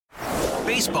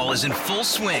Baseball is in full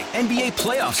swing. NBA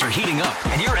playoffs are heating up,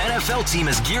 and your NFL team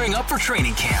is gearing up for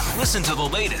training camp. Listen to the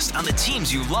latest on the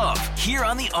teams you love here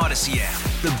on the Odyssey app.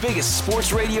 The biggest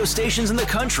sports radio stations in the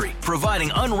country,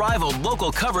 providing unrivaled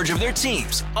local coverage of their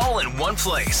teams, all in one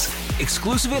place.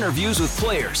 Exclusive interviews with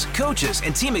players, coaches,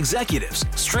 and team executives,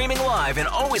 streaming live and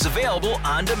always available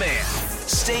on demand.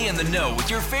 Stay in the know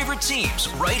with your favorite teams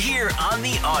right here on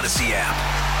the Odyssey app.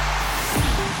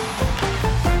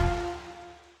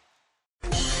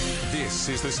 This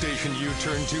is the station you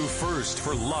turn to first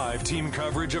for live team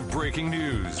coverage of breaking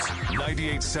news.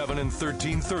 98.7 and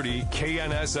 1330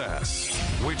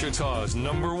 KNSS. Wichita's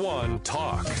 #1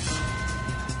 talk.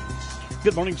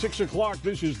 Good morning, 6 o'clock.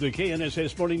 This is the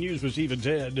KNSS Morning News with Steve and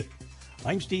Ted.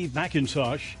 I'm Steve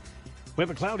McIntosh. We have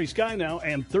a cloudy sky now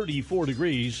and 34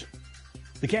 degrees.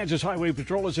 The Kansas Highway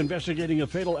Patrol is investigating a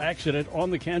fatal accident on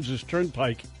the Kansas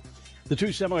Turnpike. The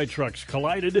two semi-trucks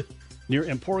collided near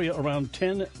Emporia around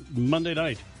 10 Monday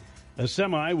night. A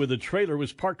semi with a trailer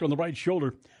was parked on the right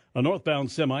shoulder. A northbound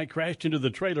semi crashed into the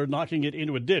trailer, knocking it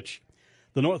into a ditch.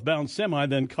 The northbound semi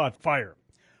then caught fire.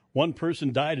 One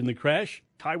person died in the crash.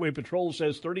 Highway Patrol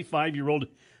says 35-year-old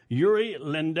Yuri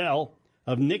Lendell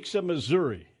of Nixa,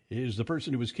 Missouri is the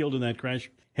person who was killed in that crash.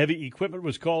 Heavy equipment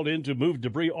was called in to move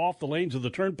debris off the lanes of the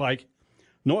turnpike.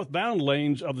 Northbound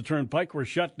lanes of the turnpike were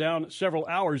shut down several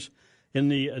hours in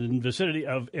the vicinity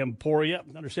of Emporia.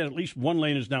 I understand at least one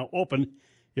lane is now open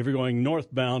if you're going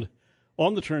northbound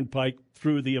on the turnpike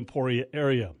through the Emporia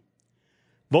area.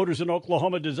 Voters in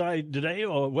Oklahoma decide today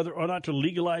whether or not to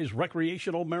legalize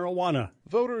recreational marijuana.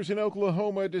 Voters in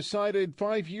Oklahoma decided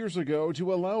 5 years ago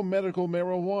to allow medical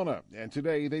marijuana, and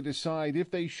today they decide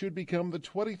if they should become the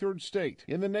 23rd state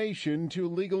in the nation to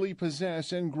legally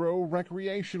possess and grow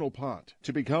recreational pot.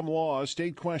 To become law,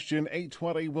 State Question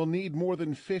 820 will need more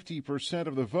than 50%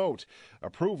 of the vote.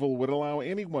 Approval would allow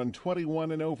anyone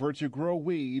 21 and over to grow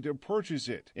weed, purchase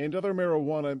it, and other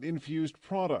marijuana-infused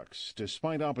products,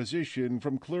 despite opposition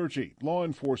from clergy, law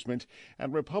enforcement,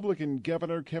 and Republican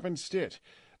Governor Kevin Stitt.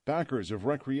 Backers of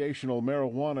recreational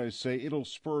marijuana say it'll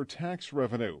spur tax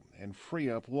revenue and free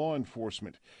up law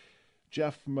enforcement.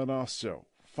 Jeff Manasso,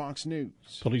 Fox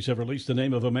News. Police have released the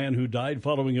name of a man who died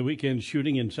following a weekend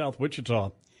shooting in South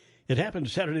Wichita. It happened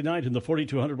Saturday night in the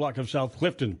 4200 block of South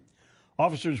Clifton.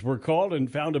 Officers were called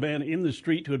and found a man in the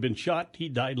street who had been shot. He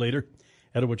died later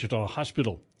at a Wichita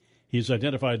hospital. He is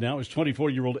identified now as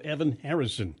 24-year-old Evan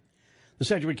Harrison. The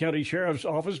Sedgwick County Sheriff's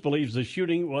Office believes the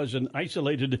shooting was an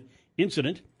isolated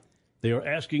incident. They are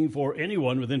asking for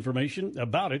anyone with information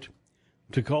about it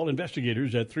to call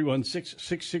investigators at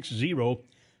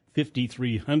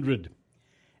 316-660-5300.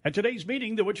 At today's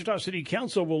meeting, the Wichita City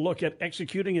Council will look at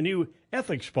executing a new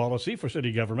ethics policy for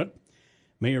city government.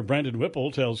 Mayor Brandon Whipple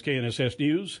tells KNSS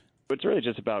News. It's really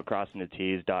just about crossing the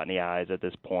T's, dotting the I's at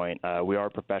this point. We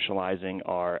are professionalizing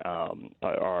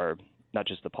our not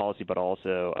just the policy, but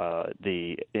also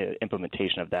the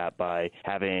implementation of that by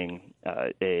having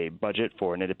a budget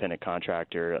for an independent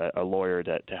contractor, a lawyer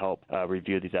to help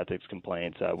review these ethics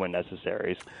complaints when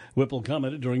necessary. Whipple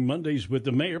commented during Mondays with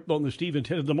the mayor on the Steve and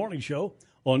Ted in the Morning Show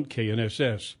on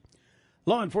KNSS.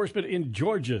 Law enforcement in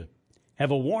Georgia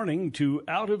have a warning to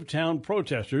out-of-town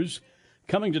protesters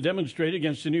coming to demonstrate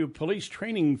against a new police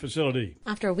training facility.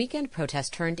 After a weekend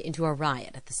protest turned into a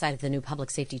riot at the site of the new public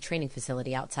safety training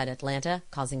facility outside Atlanta,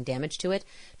 causing damage to it,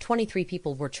 23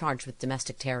 people were charged with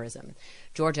domestic terrorism.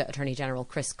 Georgia Attorney General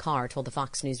Chris Carr told the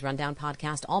Fox News Rundown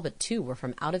podcast all but 2 were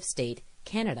from out of state,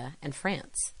 Canada and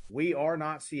France. We are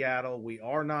not Seattle. We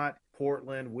are not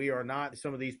Portland. We are not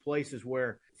some of these places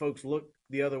where folks look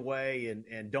the other way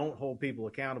and don't hold people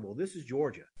accountable. This is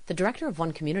Georgia. The director of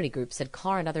one community group said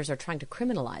Carr and others are trying to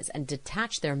criminalize and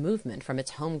detach their movement from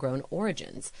its homegrown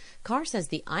origins. Carr says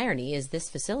the irony is this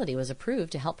facility was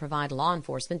approved to help provide law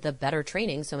enforcement the better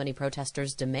training so many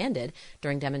protesters demanded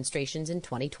during demonstrations in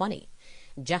 2020.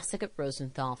 Jessica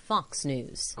Rosenthal, Fox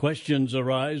News. Questions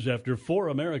arise after 4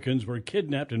 Americans were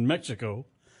kidnapped in Mexico.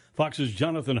 Fox's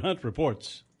Jonathan Hunt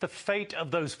reports. The fate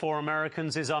of those 4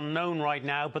 Americans is unknown right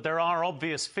now, but there are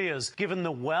obvious fears given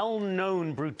the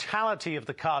well-known brutality of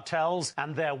the cartels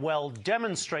and their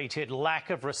well-demonstrated lack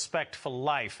of respect for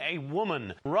life. A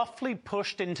woman roughly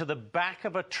pushed into the back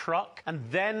of a truck and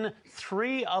then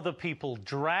 3 other people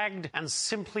dragged and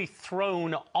simply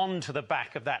thrown onto the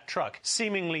back of that truck,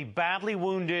 seemingly badly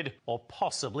wounded or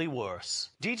possibly worse.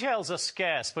 Details are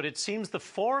scarce, but it seems the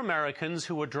 4 Americans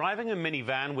who were driving a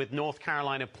minivan with North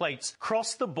Carolina plates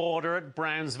crossed the border at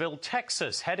Brownsville,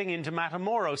 Texas, heading into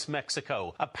Matamoros,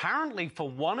 Mexico, apparently for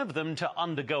one of them to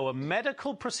undergo a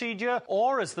medical procedure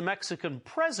or, as the Mexican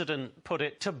president put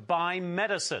it, to buy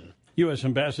medicine. U.S.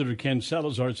 Ambassador Ken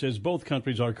Salazar says both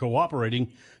countries are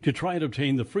cooperating to try and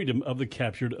obtain the freedom of the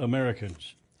captured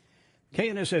Americans.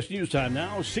 KNSS News Time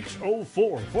now, 6:04,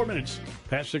 4 minutes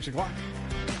past 6 o'clock.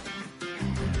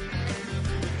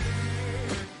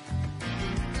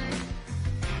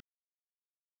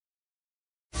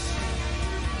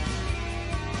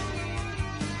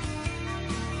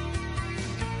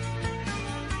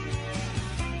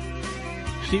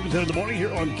 Stephen 10 in the morning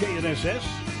here on KNSS.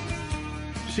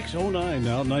 6:09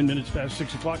 now, 9 minutes past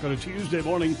 6 o'clock on a Tuesday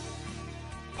morning.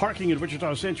 Parking at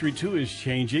Wichita Century 2 is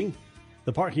changing.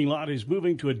 The parking lot is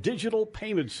moving to a digital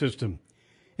payment system.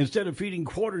 Instead of feeding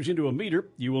quarters into a meter,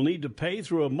 you will need to pay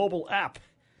through a mobile app.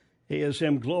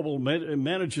 ASM Global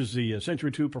manages the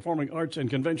Century 2 Performing Arts and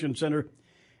Convention Center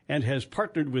and has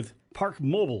partnered with Park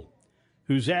Mobile,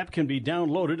 whose app can be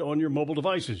downloaded on your mobile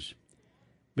devices.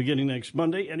 Beginning next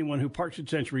Monday, anyone who parks at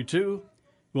Century 2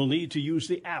 will need to use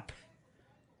the app.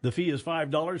 The fee is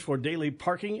 $5 for daily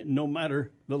parking, no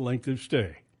matter the length of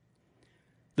stay.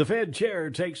 The Fed chair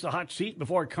takes the hot seat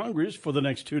before Congress for the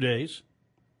next 2 days.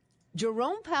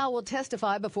 Jerome Powell will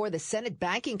testify before the Senate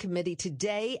Banking Committee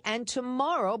today and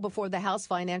tomorrow before the House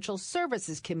Financial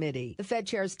Services Committee. The Fed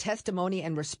chair's testimony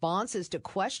and responses to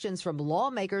questions from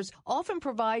lawmakers often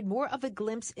provide more of a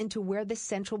glimpse into where the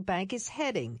central bank is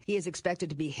heading. He is expected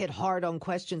to be hit hard on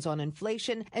questions on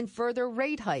inflation and further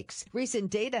rate hikes. Recent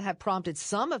data have prompted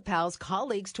some of Powell's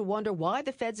colleagues to wonder why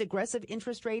the Fed's aggressive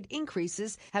interest rate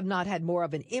increases have not had more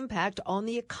of an impact on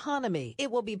the economy. It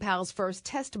will be Powell's first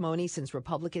testimony since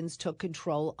Republicans took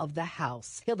control of the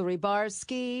House. Hillary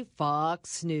Barsky,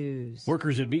 Fox News.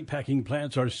 Workers at meatpacking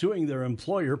plants are suing their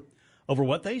employer over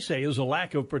what they say is a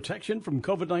lack of protection from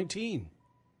COVID-19.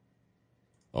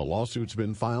 A lawsuit's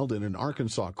been filed in an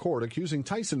Arkansas court accusing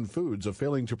Tyson Foods of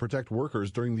failing to protect workers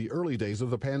during the early days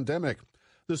of the pandemic.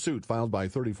 The suit, filed by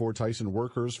 34 Tyson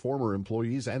workers, former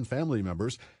employees, and family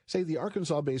members, say the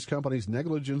Arkansas-based company's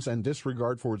negligence and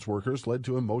disregard for its workers led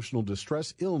to emotional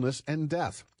distress, illness, and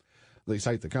death. They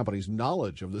cite the company's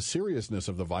knowledge of the seriousness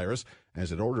of the virus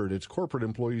as it ordered its corporate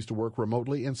employees to work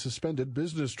remotely and suspended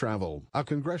business travel. A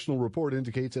congressional report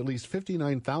indicates at least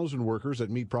 59,000 workers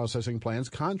at meat processing plants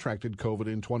contracted COVID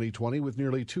in 2020 with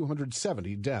nearly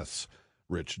 270 deaths.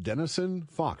 Rich Dennison,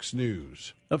 Fox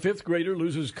News. A fifth grader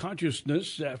loses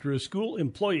consciousness after a school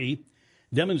employee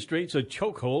demonstrates a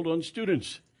chokehold on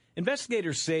students.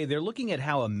 Investigators say they're looking at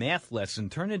how a math lesson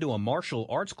turned into a martial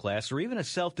arts class or even a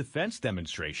self-defense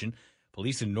demonstration.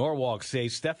 Police in Norwalk say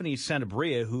Stephanie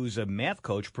Sanabria, who's a math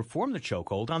coach, performed the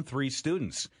chokehold on 3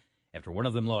 students. After one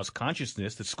of them lost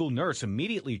consciousness, the school nurse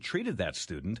immediately treated that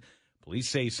student. Police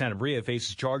say Sanabria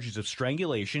faces charges of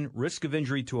strangulation, risk of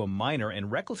injury to a minor, and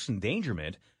reckless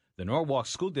endangerment. The Norwalk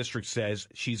School District says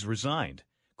she's resigned.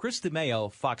 Chris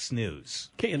DeMeo, Fox News.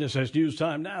 KNSS News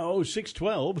Time now,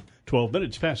 6:12, 12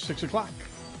 minutes past 6 o'clock.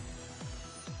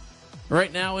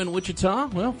 Right now in Wichita,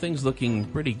 well, things looking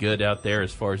pretty good out there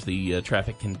as far as the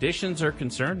traffic conditions are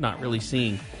concerned. Not really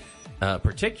seeing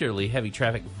particularly heavy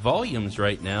traffic volumes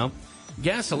right now.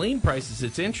 Gasoline prices,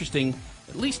 it's interesting.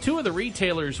 At least 2 of the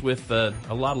retailers with a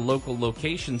lot of local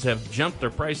locations have jumped their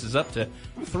prices up to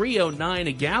 $3.09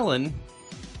 a gallon.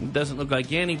 It doesn't look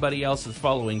like anybody else is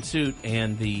following suit,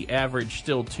 and the average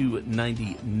still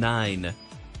 $2.99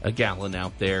 a gallon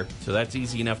out there. So that's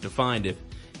easy enough to find.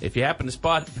 If you happen to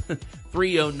spot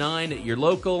 $3.09 at your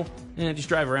local, just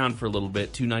drive around for a little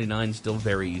bit. $2.99 still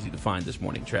very easy to find this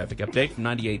morning. Traffic update from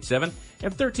 98.7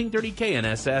 and 1330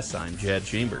 KNSS. I'm Jed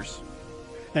Chambers.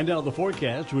 And now the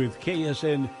forecast with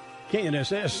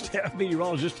KNSS staff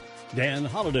meteorologist Dan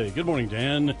Holliday. Good morning,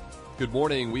 Dan. Good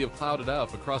morning. We have clouded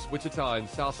up across Wichita and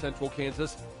south central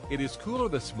Kansas. It is cooler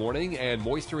this morning, and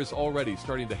moisture is already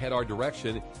starting to head our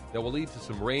direction. That will lead to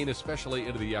some rain, especially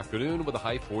into the afternoon, with a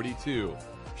high 42.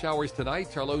 Showers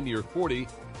tonight, our low near 40.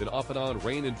 Then off and on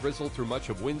rain and drizzle through much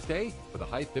of Wednesday with a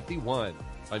high 51.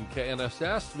 I'm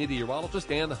KNSS meteorologist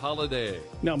Dan Holliday.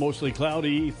 Now mostly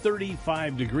cloudy,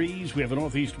 35 degrees. We have a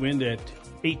northeast wind at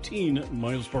 18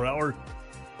 miles per hour.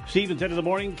 Steve and Ted in the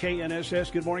morning,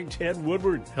 KNSS. Good morning, Ted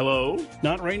Woodward. Hello.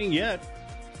 Not raining yet.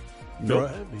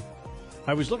 Nope.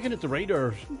 I was looking at the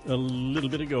radar a little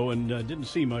bit ago and didn't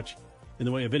see much in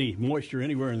the way of any moisture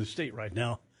anywhere in the state right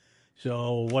now.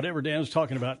 So whatever Dan's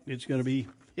talking about,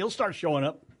 it'll start showing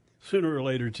up sooner or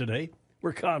later today.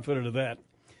 We're confident of that.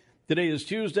 Today is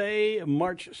Tuesday,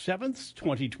 March 7th,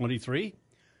 2023.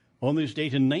 On this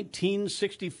date in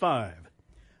 1965,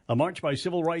 a march by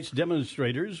civil rights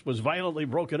demonstrators was violently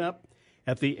broken up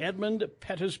at the Edmund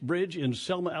Pettus Bridge in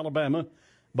Selma, Alabama,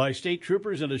 by state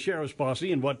troopers and a sheriff's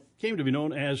posse in what came to be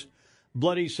known as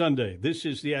Bloody Sunday. This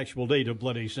is the actual date of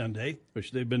Bloody Sunday,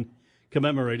 which they've been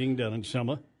commemorating down in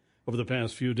Selma over the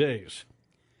past few days.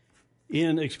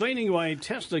 In explaining why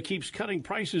Tesla keeps cutting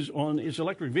prices on its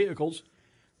electric vehicles,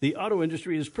 the auto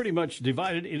industry is pretty much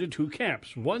divided into two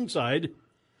camps. One side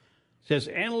says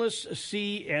analysts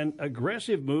see an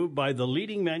aggressive move by the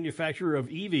leading manufacturer of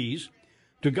EVs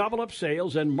to gobble up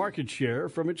sales and market share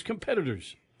from its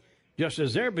competitors, just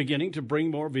as they're beginning to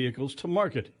bring more vehicles to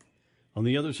market. On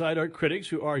the other side are critics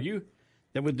who argue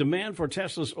that with demand for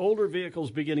Tesla's older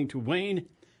vehicles beginning to wane,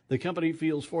 the company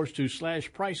feels forced to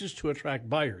slash prices to attract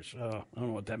buyers. I don't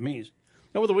know what that means.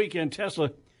 Over the weekend,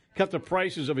 Tesla cut the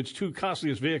prices of its two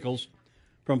costliest vehicles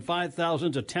from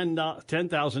 $5,000 to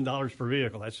 $10,000 per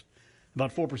vehicle. That's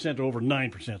about 4% to over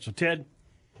 9%. So, Ted,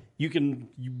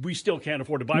 we still can't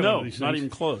afford to buy one of these things. No, not even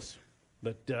close.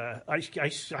 But I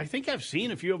think I've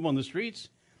seen a few of them on the streets.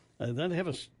 They have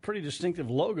a pretty distinctive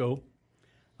logo.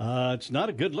 It's not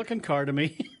a good-looking car to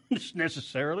me,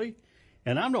 necessarily.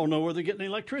 And I don't know where they're getting the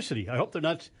electricity. I hope they're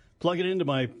not plugging it into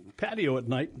my patio at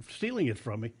night and stealing it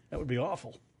from me. That would be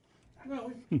awful.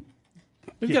 Well,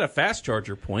 we've got a fast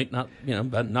charger point, not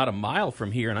a mile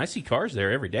from here, and I see cars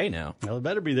there every day now. Well, they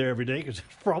better be there every day because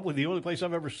it's probably the only place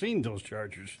I've ever seen those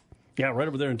chargers. Yeah, right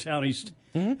over there in Town East,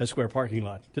 that square parking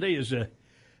lot. Today is,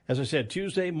 as I said,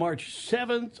 Tuesday, March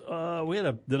 7th. We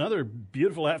had another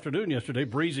beautiful afternoon yesterday,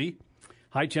 breezy.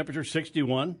 High temperature,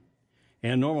 61,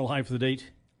 and normal high for the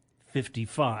date,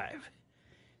 55.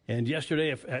 And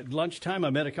yesterday at lunchtime,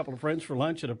 I met a couple of friends for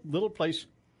lunch at a little place.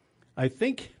 I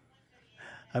think,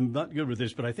 I'm not good with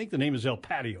this, but I think the name is El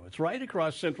Patio. It's right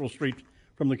across Central Street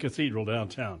from the cathedral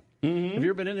downtown. Mm-hmm. Have you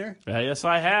ever been in there? Yes,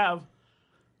 I have.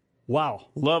 Wow.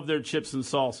 Love their chips and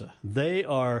salsa.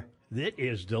 It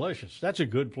is delicious. That's a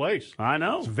good place. I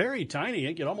know. It's very tiny.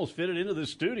 You can almost fit it into the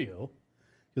studio.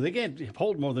 They can't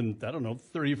hold more than,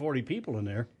 30, 40 people in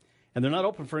there. And they're not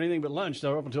open for anything but lunch.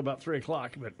 They're open until about 3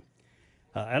 o'clock. But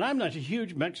and I'm not a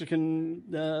huge Mexican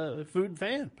food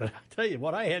fan. But I'll tell you,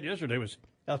 what I had yesterday was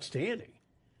outstanding.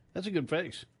 That's a good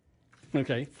place.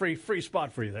 Okay, free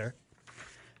spot for you there.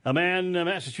 A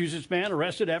Massachusetts man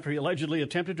arrested after he allegedly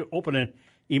attempted to open an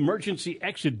emergency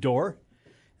exit door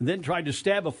and then tried to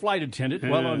stab a flight attendant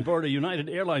while on board a United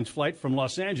Airlines flight from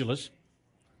Los Angeles.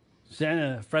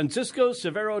 Francisco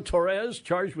Severo Torres,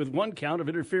 charged with 1 count of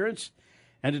interference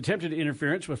and attempted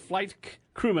interference with flight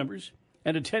crew members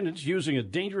and attendants using a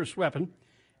dangerous weapon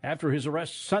after his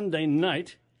arrest Sunday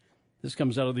night. This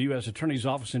comes out of the U.S. Attorney's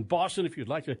Office in Boston. If you'd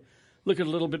like to look at a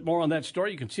little bit more on that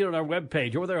story, you can see it on our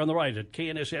webpage over there on the right at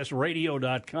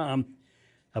knssradio.com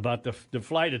about the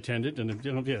flight attendant. And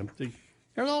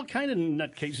there are all kind of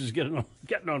nutcases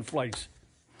getting on flights.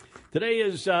 Today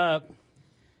is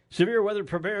Severe Weather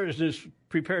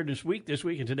Preparedness Week this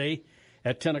week, and today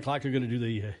at 10 o'clock they're going to do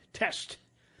the test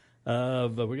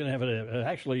of, we're going to have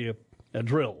a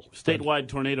drill. Statewide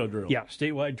tornado drill. Yeah,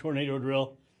 statewide tornado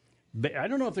drill. I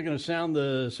don't know if they're going to sound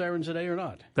the sirens today or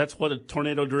not. That's what a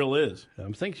tornado drill is.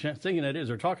 I'm thinking that is.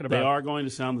 They're talking about. They are going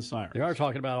to sound the sirens. They are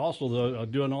talking about also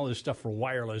doing all this stuff for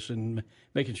wireless and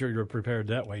making sure you're prepared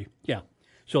that way. Yeah.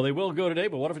 So they will go today,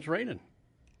 but what if it's raining?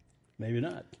 Maybe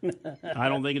not. I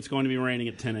don't think it's going to be raining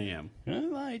at 10 a.m.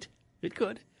 It might. It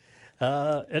could.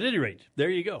 At any rate, there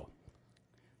you go.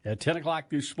 At 10 o'clock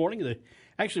this morning,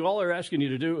 all they're asking you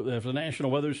to do for the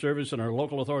National Weather Service and our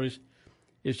local authorities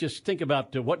is just think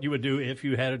about what you would do if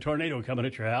you had a tornado coming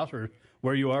at your house or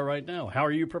where you are right now. How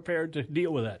are you prepared to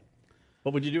deal with that?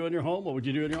 What would you do in your home? What would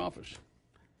you do in your office?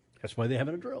 That's why they have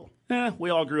a drill.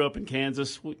 We all grew up in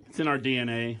Kansas. It's in our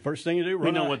DNA. First thing you do,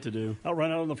 we know what to do. I'll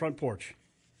run out on the front porch.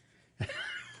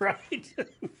 Right.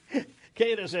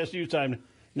 KNSS News Time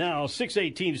now,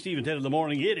 6:18, Steve and Ted in the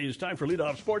morning. It is time for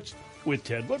Leadoff Sports with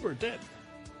Ted Woodward. Ted.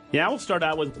 Yeah, we'll start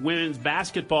out with women's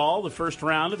basketball, the first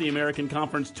round of the American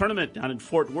Conference Tournament down in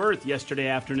Fort Worth yesterday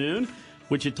afternoon.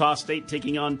 Wichita State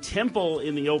taking on Temple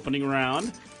in the opening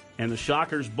round, and the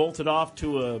Shockers bolted off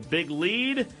to a big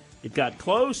lead. It got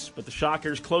close, but the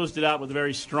Shockers closed it out with a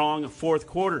very strong fourth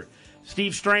quarter.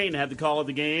 Steve Strain had the call of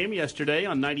the game yesterday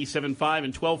on 97.5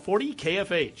 and 1240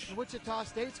 KFH. Wichita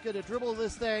State's going to dribble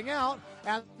this thing out,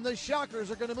 and the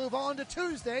Shockers are going to move on to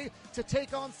Tuesday to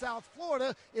take on South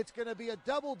Florida. It's going to be a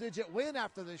double-digit win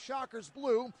after the Shockers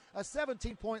blew a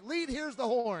 17-point lead. Here's the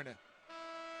horn.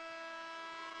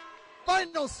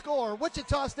 Final score,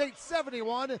 Wichita State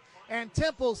 71 and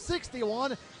Temple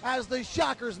 61 as the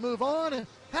Shockers move on.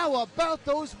 How about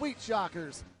those Wheat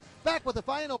Shockers? Back with the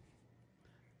final.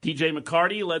 DJ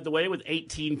McCarty led the way with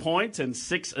 18 points and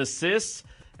 6 assists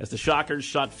as the Shockers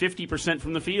shot 50%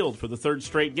 from the field for the third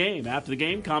straight game. After the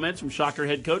game, comments from Shocker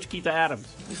head coach Keitha Adams.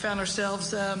 We found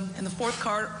ourselves in the fourth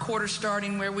quarter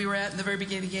starting where we were at in the very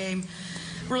beginning of the game.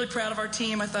 really proud of our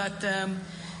team. I thought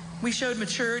we showed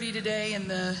maturity today in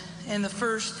the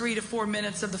first 3 to 4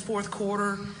 minutes of the fourth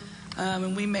quarter,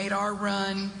 and we made our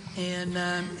run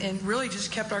and really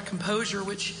just kept our composure,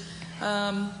 which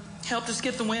helped us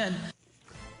get the win.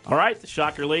 All right, the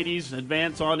Shocker ladies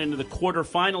advance on into the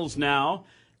quarterfinals now,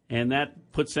 and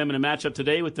that puts them in a matchup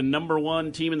today with the number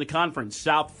one team in the conference,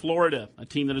 South Florida, a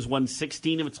team that has won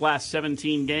 16 of its last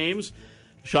 17 games.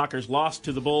 Shockers lost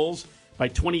to the Bulls by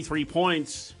 23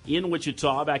 points in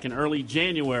Wichita back in early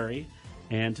January,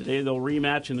 and today they'll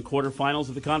rematch in the quarterfinals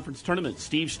of the conference tournament.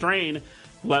 Steve Strain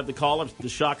will have the call of the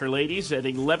Shocker ladies at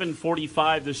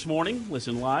 11:45 this morning.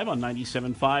 Listen live on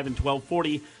 97.5 and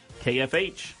 1240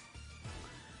 KFH.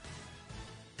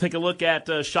 Take a look at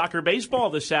Shocker baseball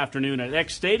this afternoon at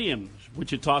X Stadium.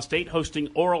 Wichita State hosting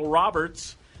Oral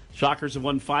Roberts. Shockers have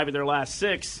won 5 of their last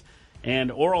 6,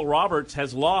 and Oral Roberts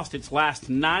has lost its last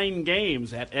 9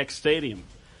 games at X Stadium.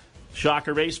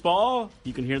 Shocker baseball,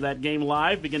 you can hear that game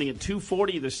live beginning at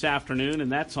 2:40 this afternoon,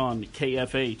 and that's on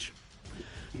KFH.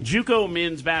 JUCO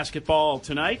men's basketball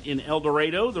tonight in El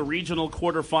Dorado, the regional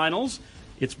quarterfinals.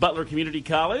 It's Butler Community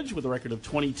College with a record of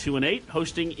 22-8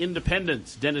 hosting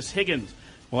Independence. Dennis Higgins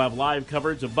will have live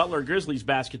coverage of Butler Grizzlies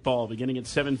basketball beginning at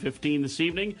 7:15 this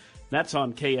evening. That's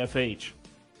on KFH.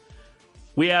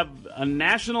 We have two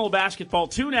national basketball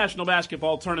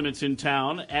tournaments in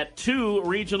town at 2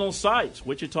 regional sites.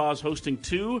 Wichita is hosting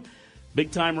 2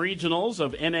 big-time regionals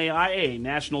of NAIA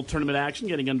national tournament action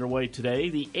getting underway today.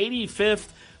 The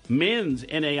 85th men's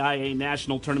NAIA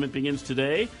national tournament begins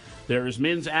today. There's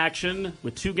men's action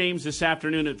with 2 games this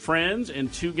afternoon at Friends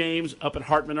and 2 games up at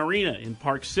Hartman Arena in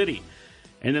Park City.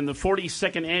 And then the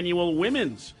 42nd annual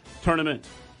women's tournament,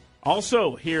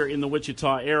 also here in the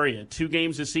Wichita area. 2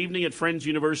 games this evening at Friends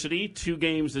University, 2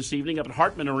 games this evening up at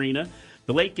Hartman Arena.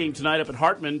 The late game tonight up at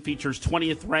Hartman features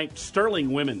 20th-ranked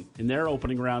Sterling women in their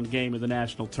opening round game of the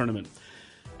national tournament.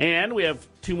 And we have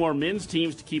 2 more men's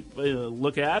teams to keep a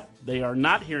look at. They are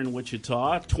not here in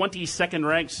Wichita.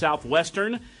 22nd-ranked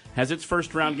Southwestern has its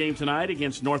first-round game tonight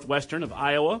against Northwestern of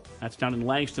Iowa. That's down in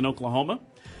Langston, Oklahoma.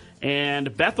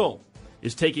 And Bethel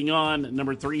is taking on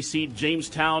number 3 seed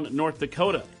Jamestown, North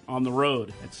Dakota on the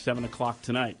road at 7 o'clock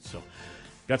tonight. So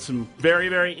got some very,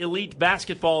 very elite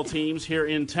basketball teams here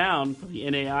in town for the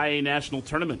NAIA National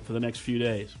Tournament for the next few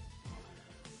days.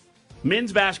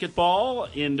 Men's basketball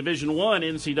in Division I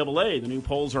NCAA. The new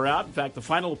polls are out. In fact, the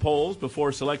final polls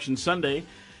before Selection Sunday.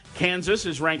 Kansas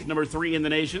is ranked number 3 in the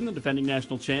nation, the defending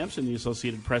national champs in the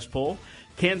Associated Press poll.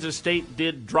 Kansas State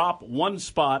did drop 1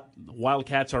 spot. The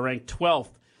Wildcats are ranked 12th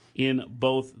in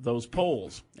both those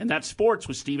polls. And that's sports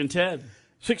with Steve and Ted.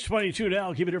 6:22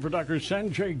 now. Keep it here for Dr.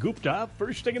 Sanjay Gupta.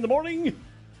 First thing in the morning,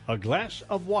 a glass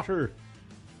of water.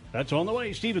 That's on the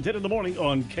way. Steve and Ted in the morning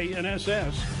on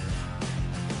KNSS.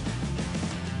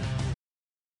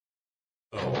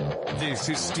 This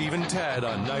is Steve and Ted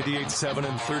on 98.7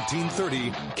 and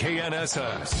 1330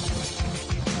 KNSS.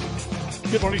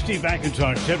 Good morning, Steve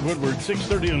McIntosh, Ted Woodward,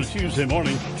 6:30 on a Tuesday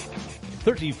morning,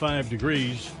 35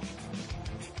 degrees.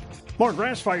 More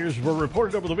grass fires were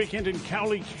reported over the weekend in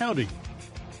Cowley County.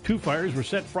 2 fires were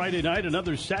set Friday night,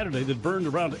 another Saturday that burned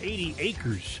around 80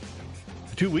 acres.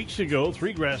 2 weeks ago,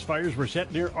 3 grass fires were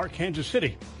set near Arkansas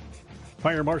City.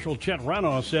 Fire Marshal Chet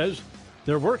Ranaugh says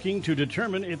they're working to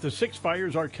determine if the 6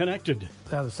 fires are connected.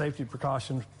 Out of safety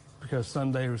precautions, because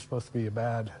Sunday was supposed to be a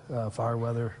bad fire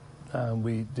weather,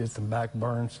 we did some back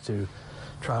burns to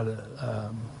try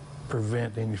to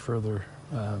prevent any further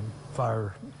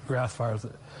grass fires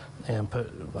and put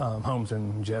homes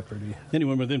in jeopardy.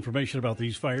 Anyone with information about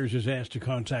these fires is asked to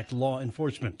contact law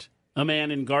enforcement. A man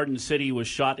in Garden City was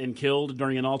shot and killed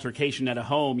during an altercation at a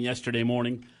home yesterday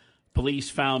morning.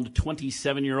 Police found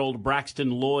 27-year-old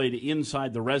Braxton Lloyd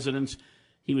inside the residence.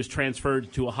 He was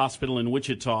transferred to a hospital in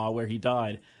Wichita where he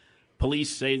died.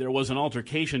 Police say there was an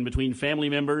altercation between family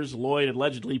members. Lloyd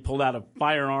allegedly pulled out a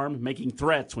firearm, making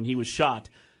threats when he was shot.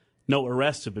 No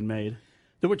arrests have been made.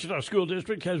 The Wichita School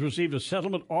District has received a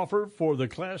settlement offer for the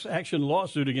class action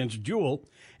lawsuit against Juul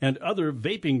and other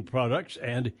vaping products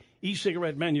and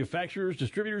e-cigarette manufacturers,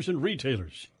 distributors, and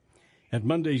retailers. At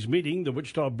Monday's meeting, the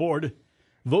Wichita Board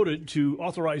voted to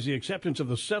authorize the acceptance of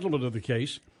the settlement of the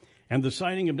case and the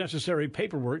signing of necessary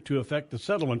paperwork to effect the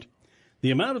settlement.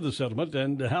 The amount of the settlement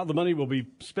and how the money will be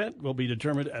spent will be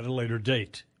determined at a later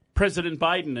date. President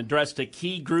Biden addressed a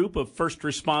key group of first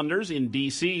responders in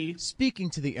D.C. Speaking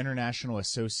to the International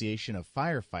Association of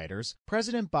Firefighters,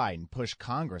 President Biden pushed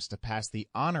Congress to pass the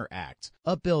Honor Act,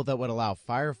 a bill that would allow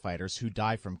firefighters who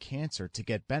die from cancer to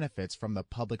get benefits from the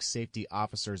Public Safety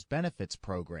Officers Benefits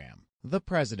Program. The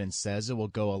president says it will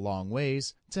go a long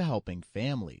ways to helping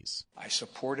families. I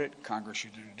support it. Congress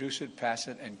should introduce it, pass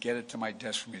it, and get it to my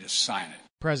desk for me to sign it.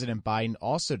 President Biden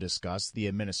also discussed the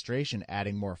administration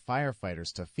adding more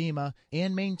firefighters to FEMA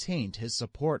and maintained his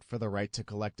support for the right to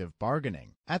collective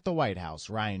bargaining. At the White House,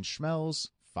 Ryan Schmelz,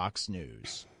 Fox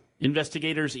News.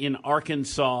 Investigators in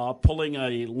Arkansas pulling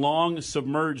a long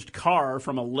submerged car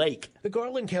from a lake. The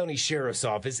Garland County Sheriff's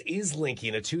Office is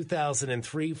linking a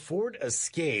 2003 Ford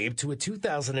Escape to a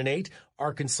 2008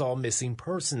 Arkansas missing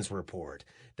persons report.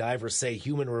 Divers say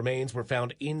human remains were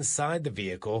found inside the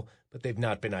vehicle, but they've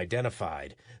not been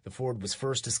identified. The Ford was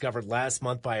first discovered last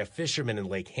month by a fisherman in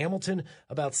Lake Hamilton,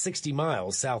 about 60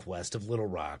 miles southwest of Little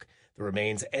Rock. The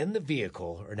remains and the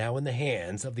vehicle are now in the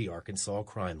hands of the Arkansas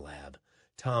Crime Lab.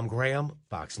 Tom Graham,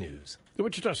 Fox News. The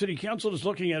Wichita City Council is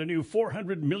looking at a new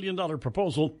 $400 million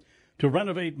proposal to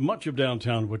renovate much of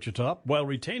downtown Wichita while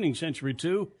retaining Century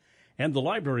 2 and the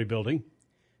library building.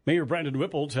 Mayor Brandon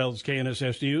Whipple tells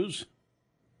KNSS News.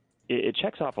 It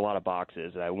checks off a lot of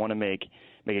boxes. I want to make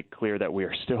it clear that we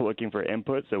are still looking for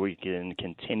input so we can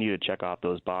continue to check off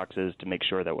those boxes to make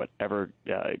sure that whatever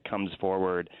comes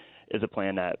forward is a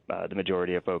plan that the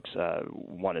majority of folks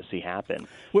want to see happen.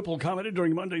 Whipple commented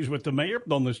during Mondays with the mayor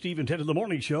on the Steve and Ted in the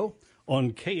Morning Show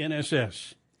on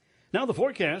KNSS. Now the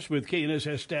forecast with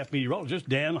KNSS staff meteorologist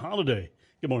Dan Holliday.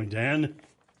 Good morning, Dan.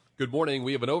 Good morning.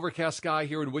 We have an overcast sky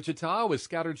here in Wichita with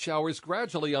scattered showers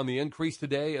gradually on the increase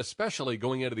today, especially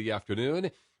going into the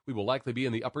afternoon. We will likely be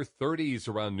in the upper 30s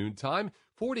around noontime,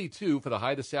 42 for the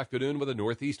high this afternoon with a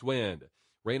northeast wind.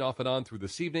 Rain off and on through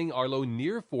this evening, our low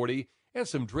near 40, and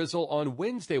some drizzle on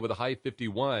Wednesday with a high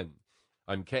 51.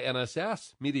 I'm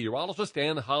KNSS meteorologist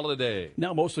Dan Holliday.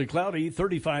 Now mostly cloudy,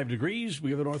 35 degrees.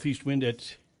 We have a northeast wind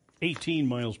at 18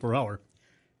 miles per hour.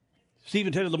 Steve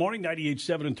and Ted in the morning,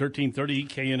 98.7 and 1330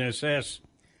 KNSS.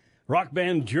 Rock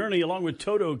band Journey along with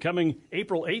Toto coming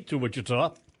April 8th to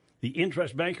Wichita, the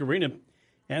Interest Bank Arena.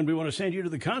 And we want to send you to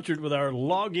the concert with our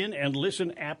Log In and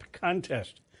Listen app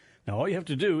contest. Now all you have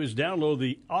to do is download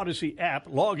the Odyssey app,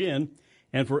 log in,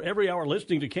 and for every hour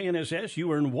listening to KNSS,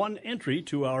 you earn one entry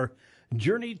to our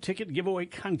Journey Ticket Giveaway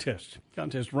Contest.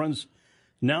 Contest runs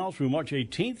now through March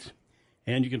 18th,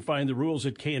 and you can find the rules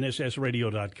at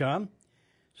knssradio.com.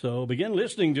 So begin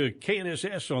listening to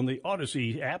KNSS on the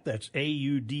Odyssey app. That's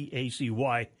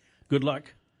AUDACY. Good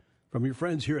luck from your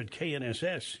friends here at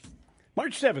KNSS.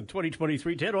 March 7th,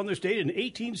 2023. Ted, on this date in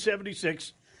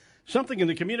 1876, something in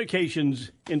the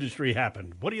communications industry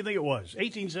happened. What do you think it was?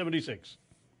 1876.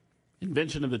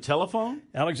 Invention of the telephone?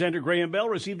 Alexander Graham Bell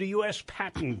received a U.S.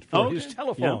 patent for his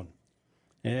telephone.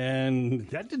 Yeah. And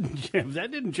that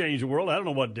didn't change the world. I don't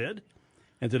know what did.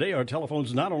 And today our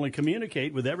telephones not only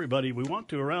communicate with everybody we want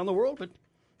to around the world, but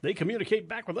they communicate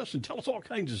back with us and tell us all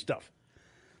kinds of stuff.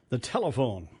 The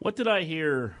telephone. What did I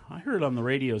hear? I heard it on the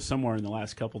radio somewhere in the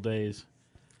last couple days.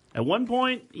 At one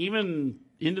point, even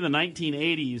into the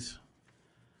 1980s,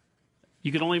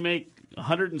 you could only make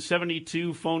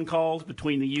 172 phone calls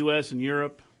between the U.S. and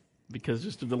Europe because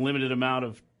just of the limited amount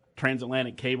of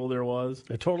transatlantic cable there was.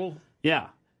 A total? Yeah.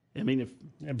 I mean,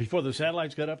 and before the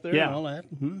satellites got up there and all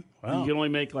that? Mm-hmm. Wow. You could only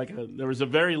make there was a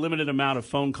very limited amount of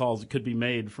phone calls that could be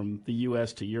made from the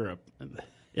U.S. to Europe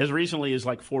as recently as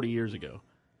 40 years ago.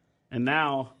 And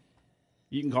now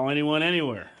you can call anyone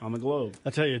anywhere on the globe. I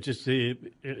tell you, it's just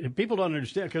people don't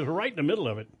understand because we're right in the middle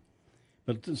of it.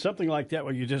 But something like that,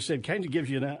 what you just said, kind of gives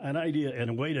you an idea and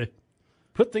a way to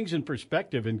put things in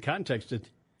perspective and context. That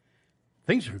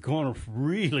things are going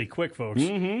really quick, folks.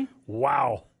 Mm-hmm.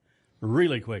 Wow.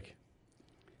 Really quick.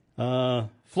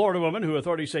 Florida woman who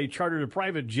authorities say chartered a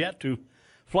private jet to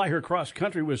fly her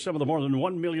cross-country with some of the more than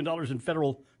 $1 million in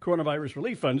federal coronavirus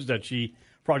relief funds that she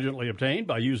fraudulently obtained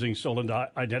by using stolen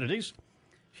identities.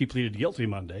 She pleaded guilty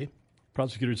Monday.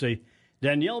 Prosecutors say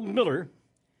Danielle Miller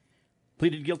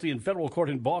pleaded guilty in federal court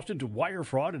in Boston to wire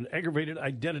fraud and aggravated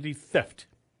identity theft.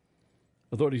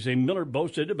 Authorities say Miller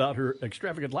boasted about her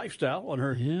extravagant lifestyle on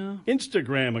her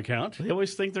Instagram account. They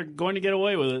always think they're going to get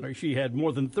away with it. She had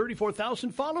more than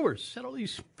 34,000 followers. Had all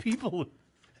these people.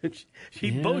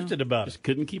 She boasted about it. Just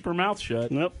couldn't keep her mouth shut.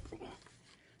 Nope.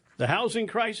 The housing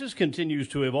crisis continues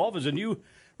to evolve as a new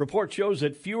report shows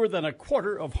that fewer than a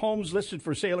quarter of homes listed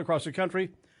for sale across the country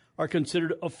are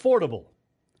considered affordable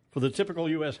for the typical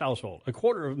U.S. household. A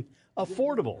quarter of them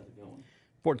affordable.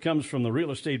 Report comes from the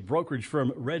real estate brokerage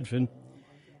firm Redfin,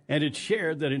 and it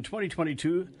shared that in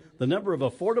 2022, the number of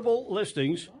affordable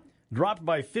listings dropped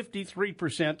by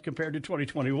 53% compared to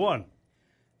 2021.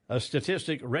 A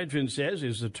statistic Redfin says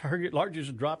is the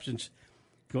largest drop since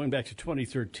going back to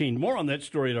 2013. More on that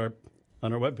story on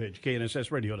our webpage,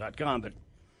 knssradio.com. But,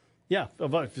 yeah,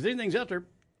 if anything's out there,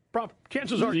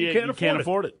 chances are you can't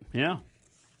afford it. Yeah.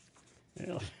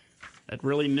 That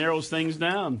really narrows things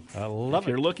down. I love if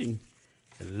you're looking.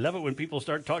 I love it when people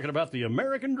start talking about the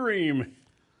American dream,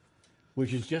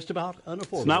 which is just about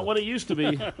unaffordable. It's not what it used to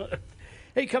be.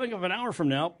 Hey, coming up an hour from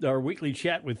now, our weekly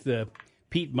chat with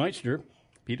Pete Meister.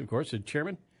 Pete, of course, the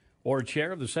chairman or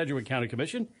chair of the Sedgwick County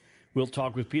Commission. We'll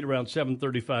talk with Pete around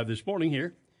 7:35 this morning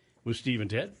here with Steve and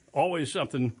Ted. Always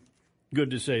something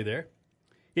good to say there.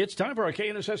 It's time for our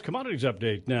KNSS Commodities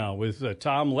Update now with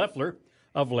Tom Leffler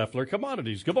of Leffler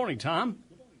Commodities. Good morning, Tom.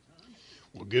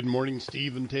 Well, good morning,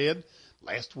 Steve and Ted.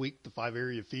 Last week, the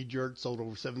 5-area feed yard sold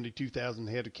over 72,000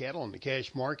 head of cattle on the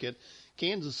cash market.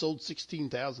 Kansas sold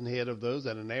 16,000 head of those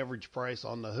at an average price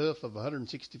on the hoof of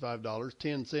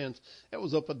 $165.10. That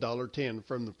was up $1.10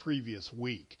 from the previous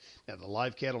week. Now, the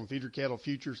live cattle and feeder cattle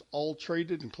futures all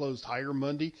traded and closed higher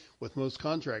Monday, with most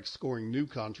contracts scoring new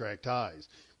contract highs.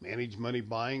 Managed money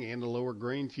buying and the lower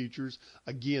grain futures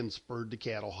again spurred the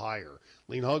cattle higher.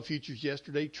 Lean hog futures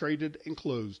yesterday traded and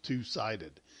closed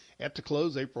two-sided. At the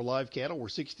close, April live cattle were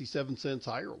 67 cents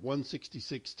higher at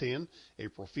 $166.10.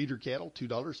 April feeder cattle,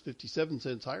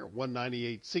 $2.57 higher at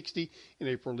 $198.60. And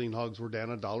April lean hogs were down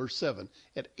 $1.07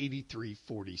 at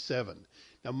 $83.47.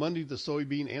 Now, Monday, the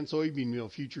soybean and soybean meal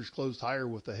futures closed higher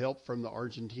with the help from the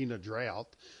Argentina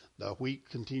drought. The wheat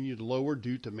continued lower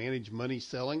due to managed money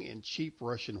selling and cheap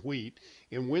Russian wheat.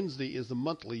 And Wednesday is the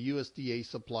monthly USDA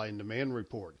supply and demand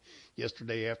report.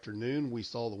 Yesterday afternoon, we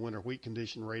saw the winter wheat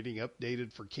condition rating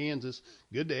updated for Kansas.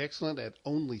 Good to excellent at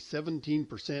only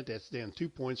 17%. That's down 2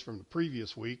 points from the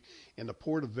previous week. And the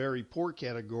poor to very poor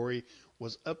category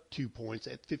was up 2 points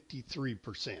at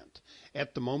 53%.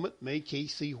 At the moment, May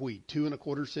KC wheat 2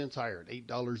 1/4 cents higher at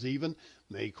 $8 even.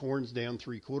 May corn's down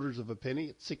 3/4 of a penny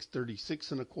at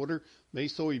 $6.36 1/4. May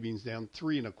soybeans down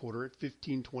 3 1/4 at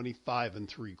 $15.25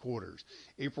 3/4.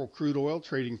 April crude oil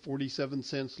trading 47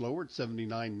 cents lower at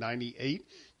 $79.98.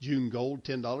 June gold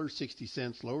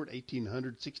 $10.60 lower at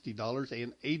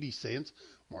 $1,860.80.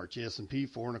 March S&P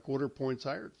 4 1/4 points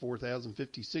higher at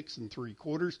 4,056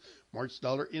 3/4. March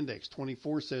dollar index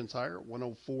 24 cents higher at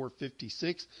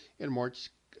 104.56. And March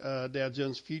Dow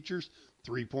Jones futures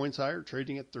 3 points higher,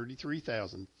 trading at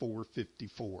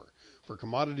 33,454. For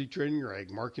commodity trading or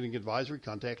ag marketing advisory,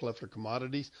 contact Leffler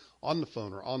Commodities on the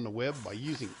phone or on the web by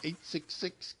using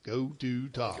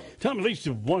 866-GO-TO-TOM. Tom, at least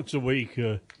once a week,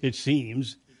 it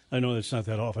seems, I know that's not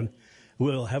that often,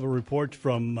 we'll have a report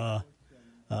from the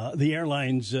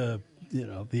airlines, the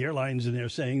airlines, and they're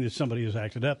saying that somebody has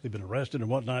acted up, they've been arrested and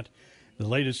whatnot. The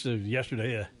latest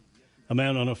yesterday, a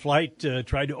man on a flight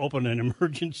tried to open an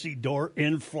emergency door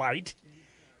in flight,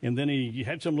 and then he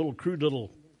had some crude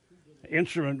little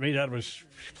instrument made out of a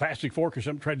plastic fork or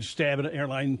something, tried to stab an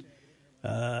airline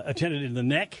attendant in the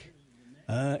neck.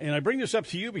 And I bring this up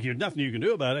to you because there's nothing you can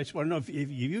do about it. I just want to know if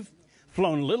you've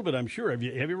flown a little bit, I'm sure. Have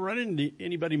you ever run into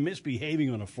anybody misbehaving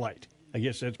on a flight? I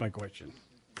guess that's my question.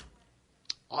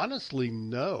 Honestly,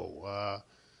 no.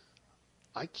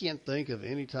 I can't think of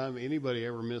any time anybody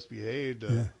ever misbehaved.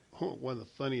 One of the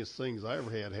funniest things I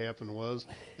ever had happen was,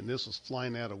 and this was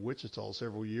flying out of Wichita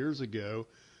several years ago,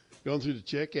 going through the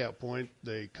checkout point,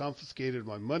 they confiscated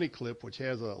my money clip, which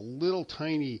has a little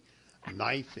tiny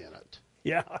knife in it.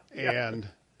 Yeah. And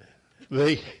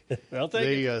they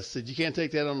said, you can't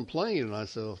take that on the plane. And I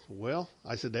said,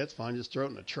 that's fine. Just throw it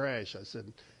in the trash. I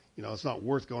said, it's not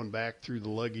worth going back through the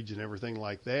luggage and everything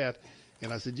like that.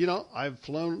 And I said, I've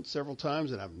flown several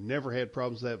times, and I've never had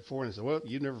problems with that before. And he said, well,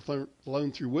 you've never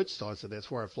flown through Wichita. I said, that's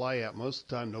where I fly out most of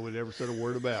the time. Nobody ever said a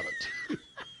word about it.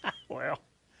 Well,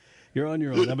 you're on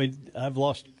your own. I mean, I've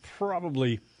lost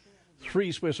probably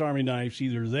 3 Swiss Army knives,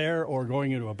 either there or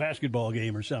going into a basketball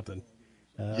game or something.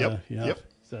 Yep.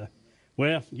 So,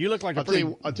 well, you look like I'll tell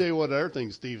you what, other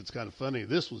thing, Steve, it's kind of funny.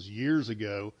 This was years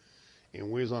ago,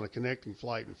 and we was on a connecting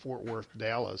flight in Fort Worth,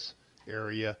 Dallas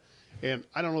area. And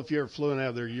I don't know if you ever flew out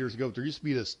of there years ago, but there used to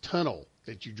be this tunnel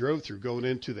that you drove through going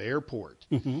into the airport.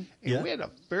 Mm-hmm. And we had a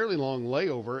fairly long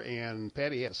layover, and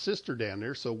Patty had a sister down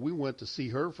there, so we went to see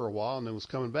her for a while and then was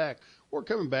coming back. We're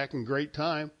coming back in great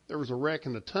time. There was a wreck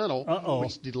in the tunnel,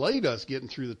 which delayed us getting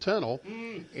through the tunnel.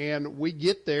 And we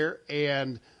get there,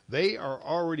 and they are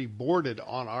already boarded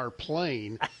on our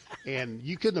plane. And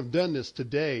you couldn't have done this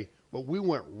today, but we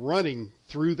went running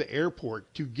through the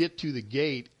airport to get to the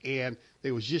gate, and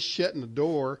they was just shutting the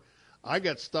door. I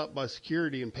got stopped by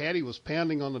security, and Patty was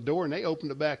pounding on the door, and they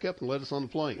opened it back up and let us on the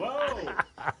plane. Whoa!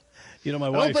 My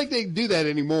wife. I don't think they do that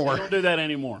anymore. They don't do that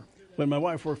anymore. When my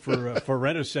wife worked for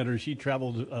Rent-A-Center, she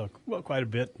traveled quite a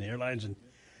bit in the airlines,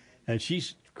 and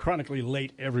she's chronically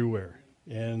late everywhere.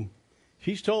 And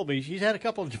She's told me she's had a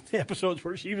couple of episodes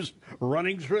where she was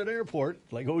running through an airport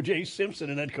like O.J.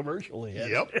 Simpson in that commercial he had.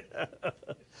 Yep.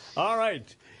 All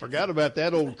right. Forgot about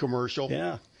that old commercial.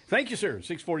 Yeah. Thank you, sir.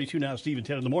 6:42 now, Steve and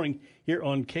Ted in the morning here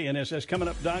on KNSS. Coming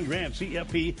up, Don Grant,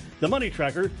 CFP, the Money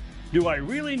Tracker. Do I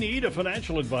really need a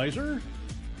financial advisor?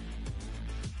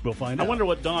 We'll find out. I wonder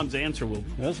what Don's answer will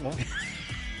be. That's one.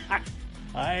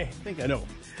 I think I know.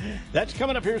 That's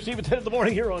coming up here, Steve and Ted in the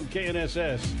morning here on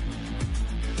KNSS.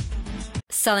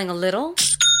 Selling a little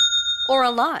or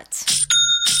a lot?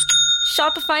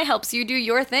 Shopify helps you do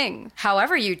your thing,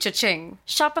 however you cha-ching.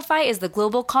 Shopify is the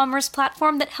global commerce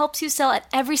platform that helps you sell at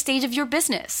every stage of your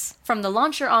business. From the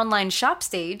launch your online shop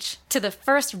stage, to the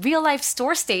first real-life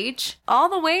store stage, all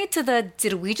the way to the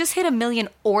did we just hit 1 million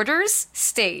orders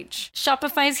stage.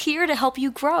 Shopify's here to help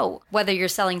you grow. Whether you're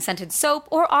selling scented soap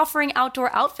or offering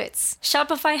outdoor outfits,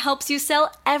 Shopify helps you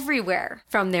sell everywhere.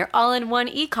 From their all-in-one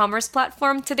e-commerce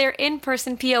platform to their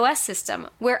in-person POS system,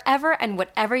 wherever and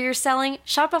whatever you're selling,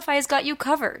 Shopify's got you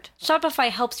covered. Shopify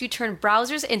helps you turn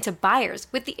browsers into buyers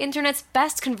with the internet's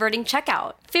best converting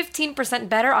checkout. 15%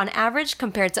 better on average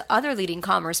compared to other leading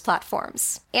commerce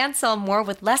platforms. And sell more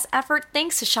with less effort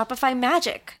thanks to Shopify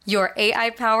Magic, your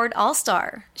AI-powered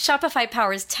all-star. Shopify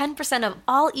powers 10% of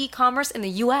all e-commerce in the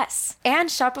U.S. And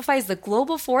Shopify is the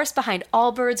global force behind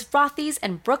Allbirds, Rothy's,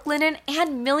 and Brooklinen,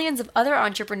 and millions of other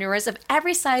entrepreneurs of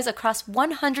every size across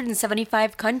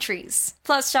 175 countries.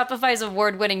 Plus, Shopify's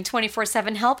award-winning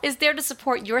 24/7 help is there to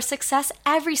support your success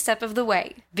every step of the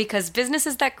way. Because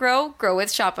businesses that grow, grow with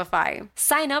Shopify.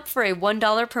 Sign up for a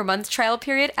 $1 per month trial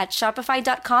period at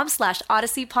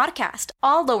shopify.com/Odyssey Podcast,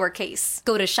 all lowercase.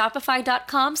 Go to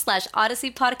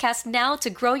shopify.com/Odyssey Podcast now to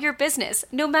grow your business,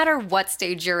 no matter what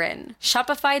stage you're in.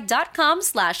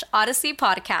 Shopify.com/Odyssey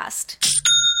Podcast.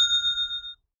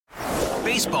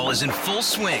 Baseball is in full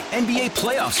swing. NBA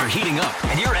playoffs are heating up,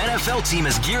 and your NFL team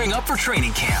is gearing up for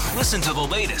training camp. Listen to the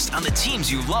latest on the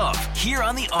teams you love here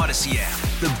on the Odyssey app.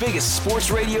 The biggest sports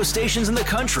radio stations in the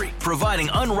country, providing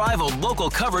unrivaled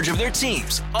local coverage of their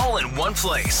teams, all in one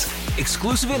place.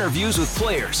 Exclusive interviews with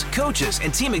players, coaches,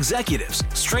 and team executives,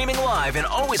 streaming live and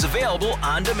always available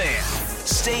on demand.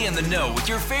 Stay in the know with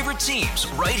your favorite teams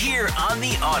right here on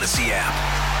the Odyssey app.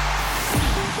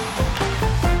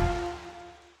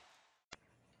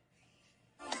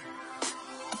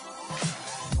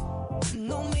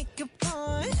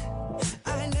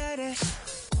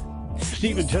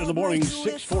 Steve and Ted in the morning,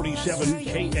 647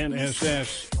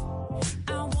 KNSS.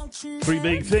 Three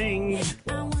big things.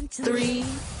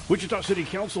 Wichita City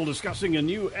Council discussing a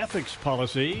new ethics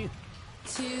policy.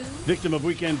 Victim of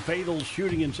weekend fatal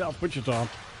shooting in South Wichita.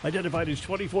 Identified as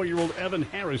 24-year-old Evan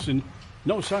Harrison.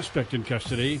 No suspect in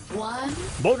custody.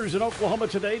 Voters in Oklahoma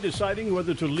today deciding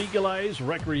whether to legalize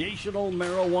recreational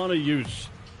marijuana use.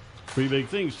 Three big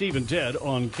things. Steve and Ted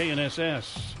on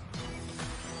KNSS.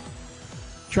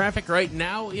 Traffic right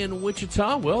now in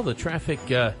Wichita. Well, the traffic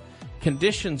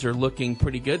conditions are looking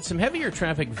pretty good. Some heavier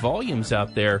traffic volumes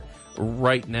out there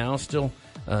right now. Still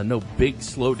no big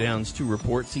slowdowns to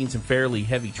report. Seeing some fairly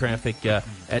heavy traffic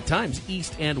at times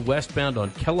east and westbound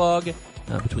on Kellogg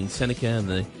between Seneca and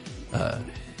the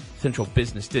Central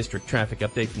Business District. Traffic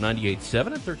update from 98.7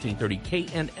 at 1330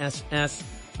 KNSS.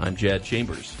 I'm Jad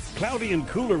Chambers. Cloudy and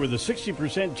cooler with a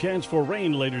 60% chance for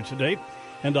rain later today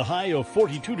and a high of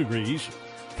 42 degrees.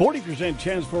 40%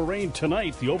 chance for rain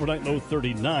tonight, the overnight low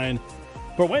 39.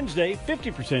 For Wednesday,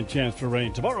 50% chance for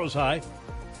rain. Tomorrow's high,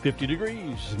 50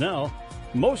 degrees. Now,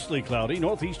 mostly cloudy,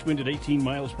 northeast wind at 18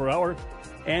 miles per hour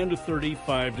and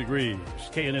 35 degrees.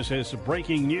 KNSS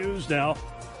breaking news now.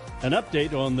 An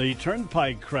update on the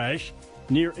Turnpike crash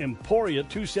near Emporia.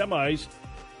 Two semis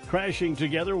crashing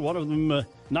together. One of them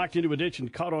knocked into a ditch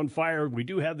and caught on fire. We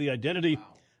do have the identity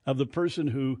of the person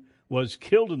who was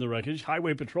killed in the wreckage.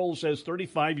 Highway Patrol says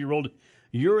 35-year-old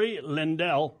Yuri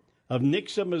Lendell of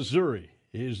Nixa, Missouri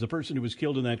is the person who was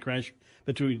killed in that crash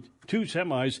between two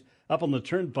semis up on the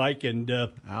Turnpike. And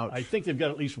I think they've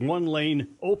got at least one lane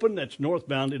open that's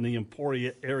northbound in the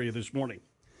Emporia area this morning.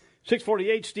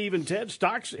 648, Steve and Ted.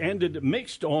 Stocks ended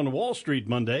mixed on Wall Street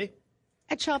Monday.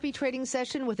 A choppy trading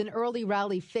session with an early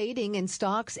rally fading and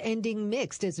stocks ending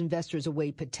mixed as investors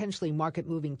await potentially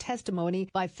market-moving testimony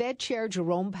by Fed Chair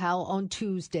Jerome Powell on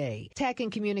Tuesday. Tech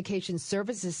and communication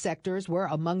services sectors were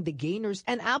among the gainers,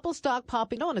 and Apple stock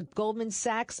popping on a Goldman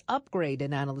Sachs upgrade.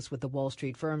 An analyst with the Wall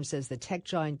Street firm says the tech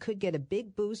giant could get a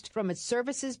big boost from its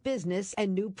services business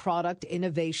and new product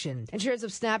innovation. And shares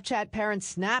of Snapchat parent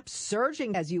Snap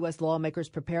surging as U.S. lawmakers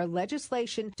prepare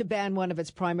legislation to ban one of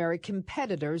its primary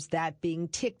competitors, that being banning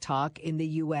TikTok in the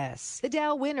U.S. The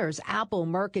Dow winners, Apple,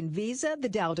 Merck, and Visa. The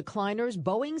Dow decliners,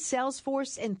 Boeing,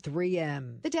 Salesforce, and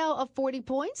 3M. The Dow up 40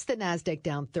 points. The Nasdaq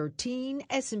down 13.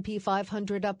 S&P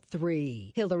 500 up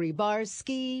 3. Hillary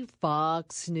Barsky,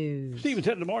 Fox News. Stephen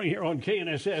 10 in the morning here on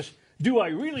KNSS. Do I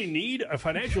really need a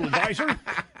financial advisor?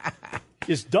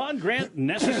 Is Don Grant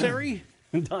necessary?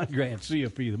 Don Grant,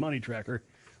 CFP, the money tracker,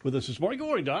 with us this morning. Good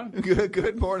morning, Don.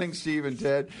 Good morning, Steve and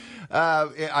Ted.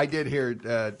 I did hear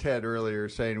Ted earlier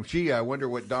saying, gee, I wonder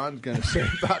what Don's going to say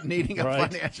about needing a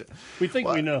financial... We think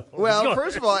we know. Well,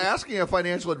 first of all, asking a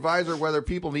financial advisor whether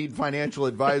people need financial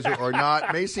advisor or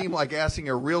not may seem like asking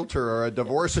a realtor or a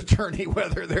divorce attorney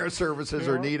whether their services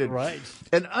are needed. Right.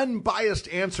 An unbiased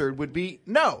answer would be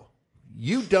no.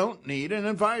 You don't need an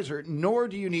advisor, nor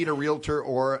do you need a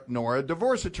realtor nor a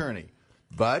divorce attorney.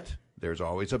 But... there's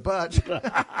always a but.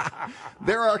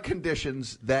 There are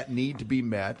conditions that need to be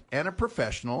met, and a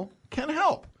professional can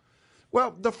help.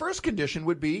 Well, the first condition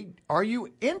would be, are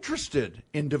you interested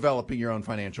in developing your own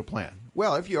financial plan?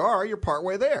 Well, if you are, you're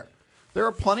partway there. There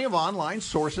are plenty of online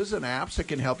sources and apps that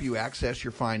can help you access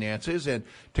your finances and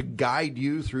to guide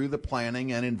you through the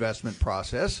planning and investment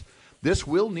process. This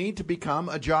will need to become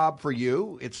a job for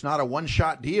you. It's not a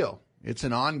one-shot deal. It's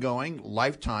an ongoing,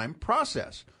 lifetime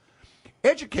process.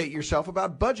 Educate yourself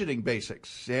about budgeting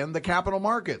basics and the capital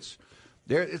markets.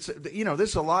 This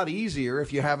is a lot easier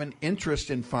if you have an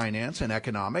interest in finance and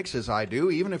economics, as I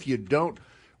do. Even if you don't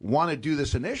want to do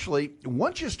this initially,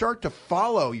 once you start to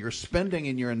follow your spending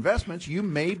and your investments, you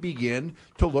may begin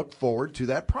to look forward to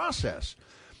that process.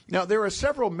 Now, there are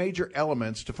several major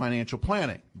elements to financial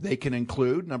planning. They can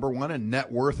include, number one, a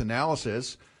net worth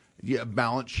analysis.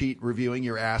 Balance sheet reviewing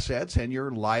your assets and your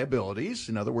liabilities.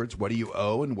 In other words, what do you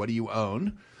owe and what do you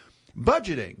own?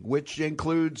 Budgeting, which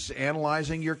includes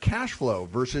analyzing your cash flow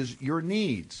versus your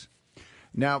needs.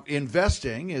 Now,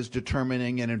 investing is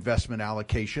determining an investment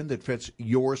allocation that fits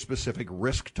your specific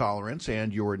risk tolerance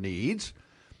and your needs.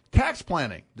 Tax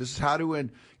planning. This is how to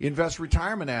invest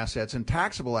retirement assets and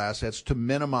taxable assets to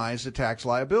minimize the tax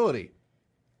liability.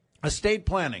 Estate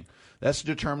planning. That's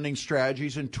determining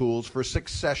strategies and tools for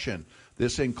succession.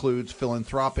 This includes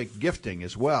philanthropic gifting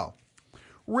as well.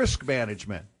 Risk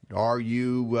management. Are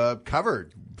you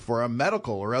covered for a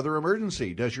medical or other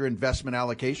emergency? Does your investment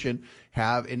allocation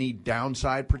have any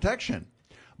downside protection?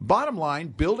 Bottom line,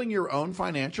 building your own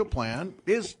financial plan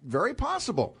is very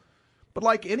possible. But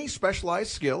like any specialized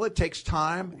skill, it takes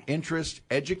time, interest,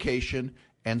 education,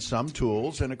 and some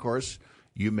tools. And, of course,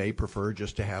 you may prefer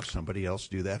just to have somebody else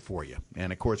do that for you.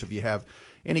 And, of course, if you have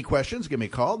any questions, give me a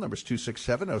call. Number's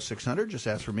 267-0600. Just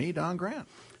ask for me, Don Grant.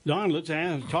 Don, let's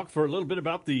talk for a little bit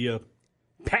about the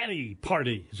patty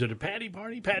party. Is it a patty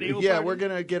party? Patio party? Yeah, we're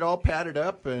going to get all padded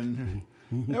up, and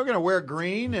we're going to wear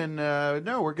green. And,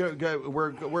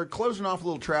 we're closing off a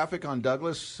little traffic on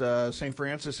Douglas, St.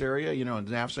 Francis area, in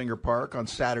Knapsinger Park on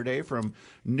Saturday from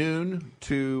noon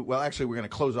to, well, actually, we're going to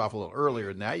close off a little earlier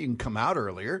than that. You can come out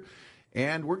earlier.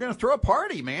 And we're going to throw a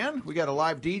party, man. We got a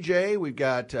live DJ. We've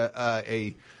got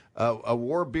a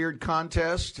war beard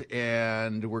contest,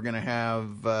 and we're going to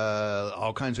have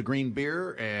all kinds of green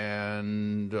beer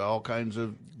and all kinds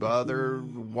of other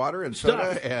water and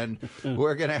soda. And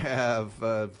we're going to have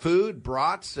food,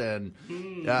 brats, and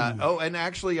and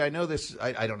actually, I know this.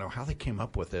 I don't know how they came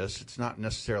up with this. It's not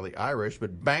necessarily Irish,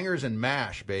 but bangers and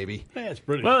mash, baby. Yeah, it's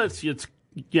British. Well, it's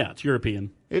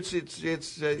European. It's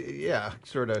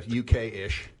sort of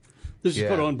UK-ish. This is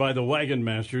put on by the Wagon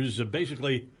Masters.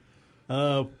 Basically,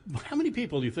 how many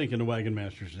people do you think in the Wagon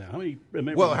Masters now?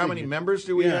 How many members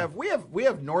do we have? We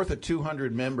have north of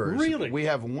 200 members. Really? We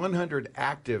have 100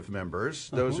 active members.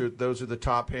 Those are the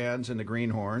top hands and the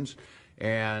greenhorns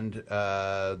and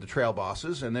the trail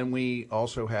bosses. And then we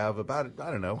also have about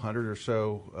 100 or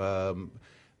so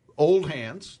old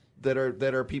hands that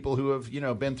are people who have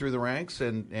been through the ranks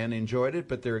and enjoyed it,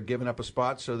 but they're giving up a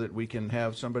spot so that we can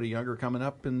have somebody younger coming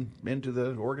up and into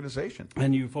the organization.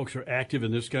 And you folks are active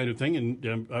in this kind of thing,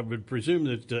 and I would presume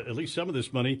that at least some of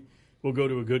this money will go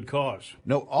to a good cause.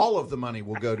 No, all of the money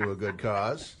will go to a good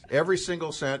cause. Every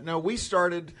single cent. No, we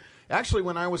started actually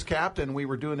when I was captain. We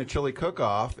were doing a chili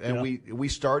cook-off, and we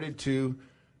started to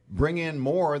bring in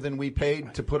more than we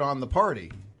paid to put on the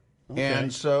party,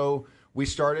 and so. We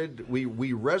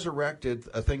resurrected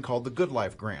a thing called the Good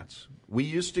Life Grants. We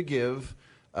used to give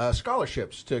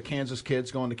scholarships to Kansas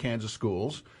kids going to Kansas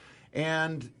schools.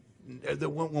 And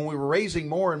when we were raising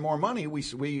more and more money,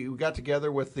 we got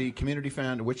together with the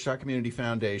Wichita Community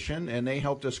Foundation, and they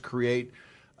helped us create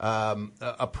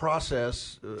a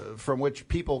process from which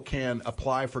people can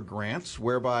apply for grants,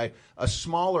 whereby a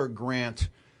smaller grant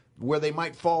where they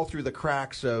might fall through the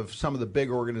cracks of some of the big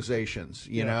organizations,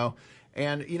 you know,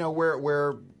 and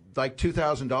where like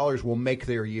 $2,000 will make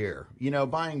their year.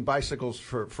 Buying bicycles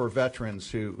for veterans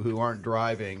who aren't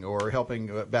driving, or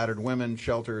helping battered women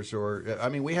shelters,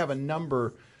 we have a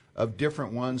number of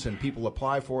different ones, and people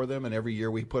apply for them, and every year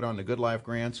we put on the Good Life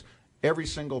grants. Every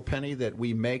single penny that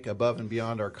we make above and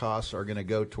beyond our costs are going to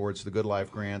go towards the Good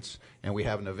Life grants, and we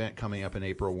have an event coming up in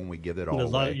April when we give it all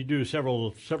away. You do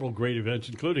several great events,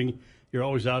 including you're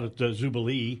always out at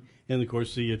Zubilee, and of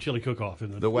course the chili cook-off.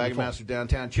 The Wagon Master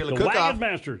downtown chili cook-off. The Wagon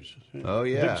Masters. Oh,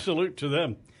 yeah. Big salute to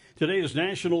them. Today is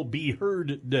National Be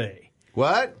Heard Day.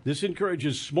 What? This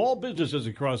encourages small businesses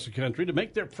across the country to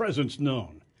make their presence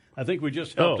known. I think we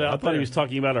just helped out. I thought he was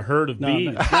talking about a herd of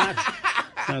bees.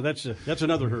 No, that's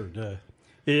another herd.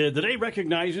 The day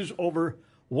recognizes over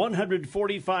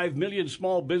 145 million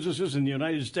small businesses in the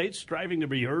United States striving to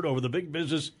be heard over the big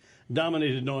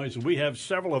business-dominated noise. We have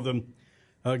several of them,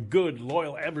 good,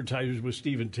 loyal advertisers with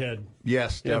Steve and Ted.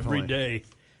 Yes, definitely. Every day.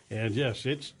 And, yes,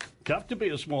 it's tough to be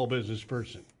a small business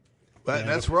person. But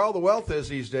that's where all the wealth is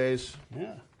these days.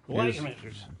 Yeah, the Wagon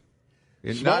Masters.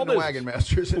 Not in the Wagon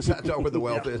Masters. It's not where the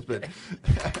wealth is. But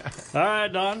all right,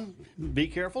 Don, be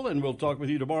careful, and we'll talk with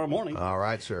you tomorrow morning. All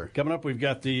right, sir. Coming up, we've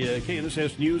got the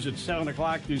KNSS News at 7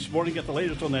 o'clock this morning. Get the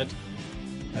latest on that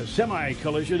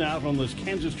semi-collision out on this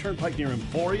Kansas Turnpike near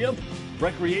Emporia.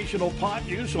 Recreational pot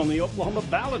use on the Oklahoma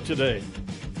ballot today.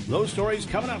 Those stories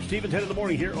coming up. Steve and Ted in the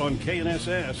morning here on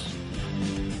KNSS.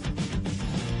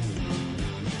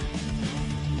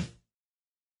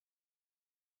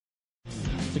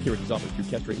 Securities offered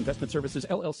through Kestra Investment Services,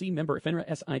 LLC, member FINRA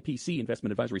SIPC.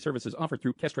 Investment advisory services offered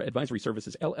through Kestra Advisory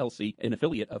Services, LLC, an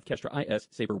affiliate of Kestra IS.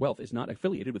 Saber Wealth is not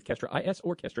affiliated with Kestra IS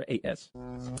or Kestra AS.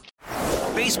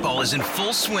 Baseball is in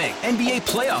full swing. NBA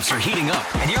playoffs are heating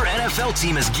up, and your NFL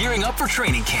team is gearing up for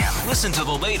training camp. Listen to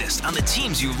the latest on the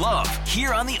teams you love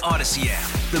here on the Odyssey app.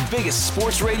 The biggest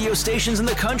sports radio stations in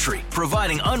the country,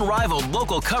 providing unrivaled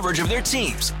local coverage of their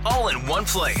teams, all in one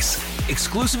place.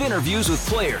 Exclusive interviews with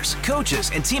players,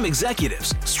 coaches, and team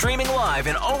executives, streaming live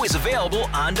and always available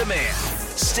on demand.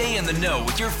 Stay in the know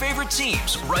with your favorite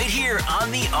teams right here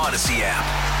on the Odyssey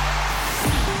app.